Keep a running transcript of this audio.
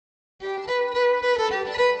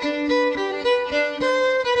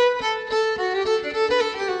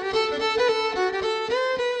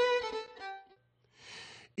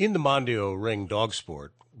In the Mondio Ring dog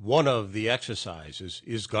sport, one of the exercises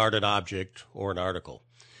is guard an object or an article.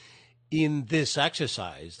 In this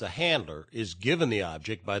exercise, the handler is given the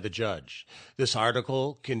object by the judge. This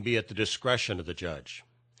article can be at the discretion of the judge.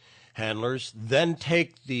 Handlers then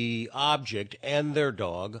take the object and their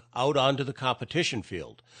dog out onto the competition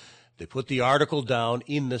field. They put the article down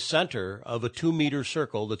in the center of a 2-meter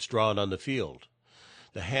circle that's drawn on the field.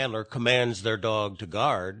 The handler commands their dog to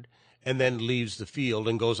guard and then leaves the field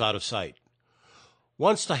and goes out of sight.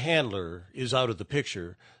 Once the handler is out of the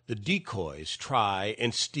picture, the decoys try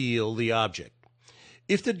and steal the object.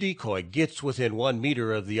 If the decoy gets within 1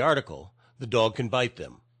 meter of the article, the dog can bite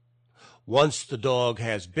them. Once the dog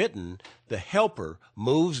has bitten, the helper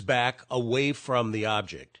moves back away from the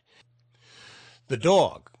object. The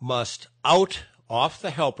dog must out off the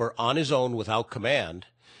helper on his own without command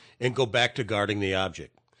and go back to guarding the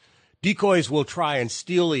object. Decoys will try and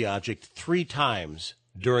steal the object 3 times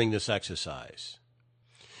during this exercise.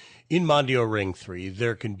 In Mondio Ring 3,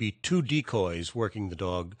 there can be 2 decoys working the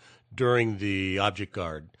dog during the object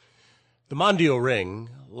guard. The Mondio Ring,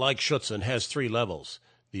 like Schutzen, has 3 levels.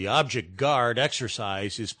 The object guard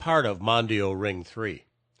exercise is part of Mondio Ring 3.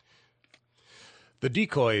 The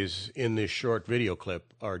decoys in this short video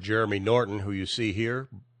clip are Jeremy Norton, who you see here,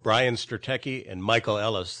 Brian Sturtecky, and Michael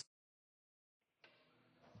Ellis.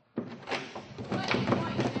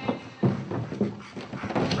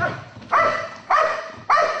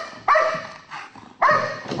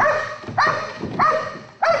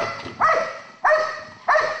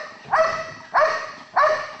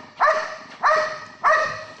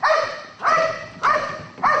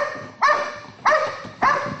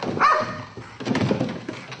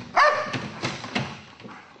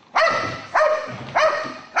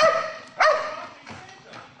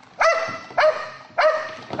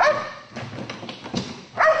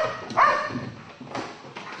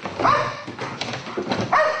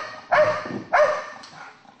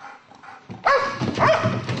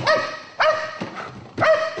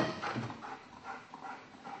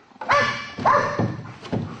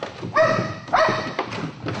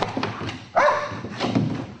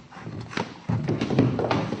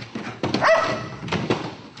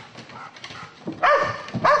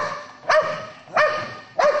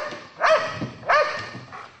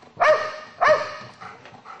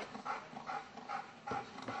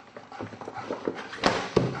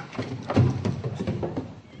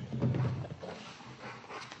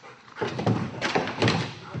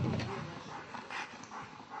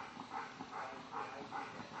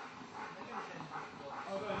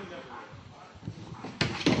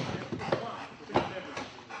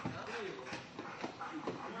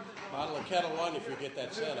 Bottle of Kettle One if you get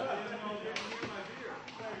that Santa.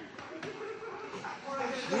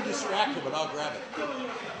 You distract him and I'll grab it.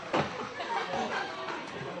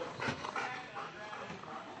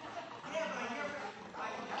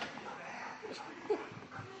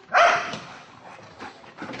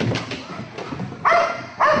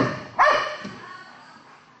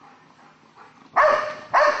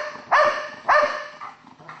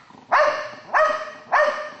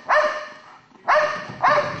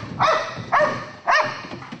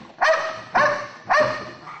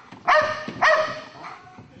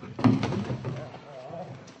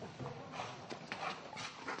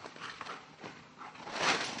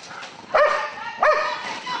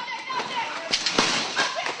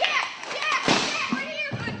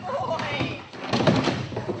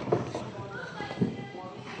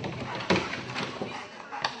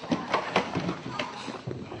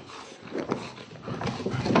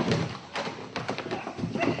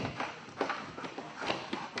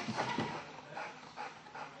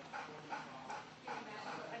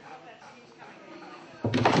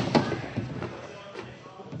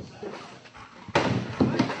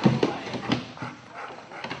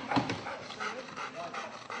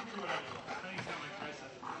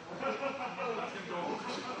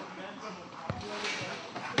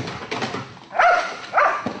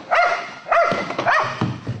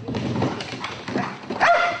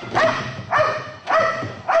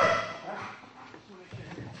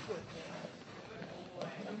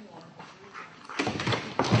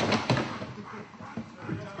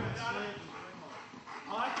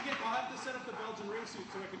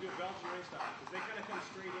 So I can do a Belgian ring style, because they kind of come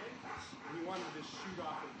straight in, and you want them to just shoot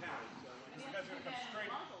off and pound. So like, this guy's going to come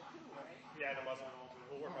straight. Yeah, the muzzle.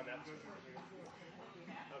 We'll work on that.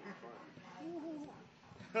 That'll be fun.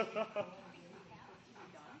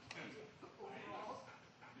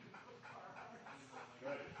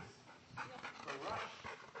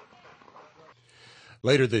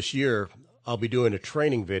 Later this year, I'll be doing a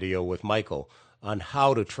training video with Michael on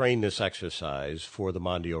how to train this exercise for the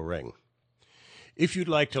Mondio Ring. If you'd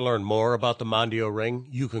like to learn more about the Mondio Ring,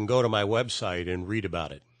 you can go to my website and read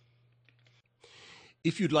about it.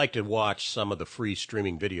 If you'd like to watch some of the free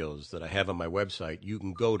streaming videos that I have on my website, you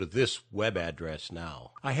can go to this web address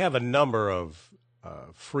now. I have a number of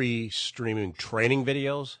free streaming training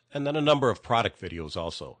videos and then a number of product videos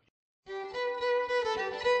also.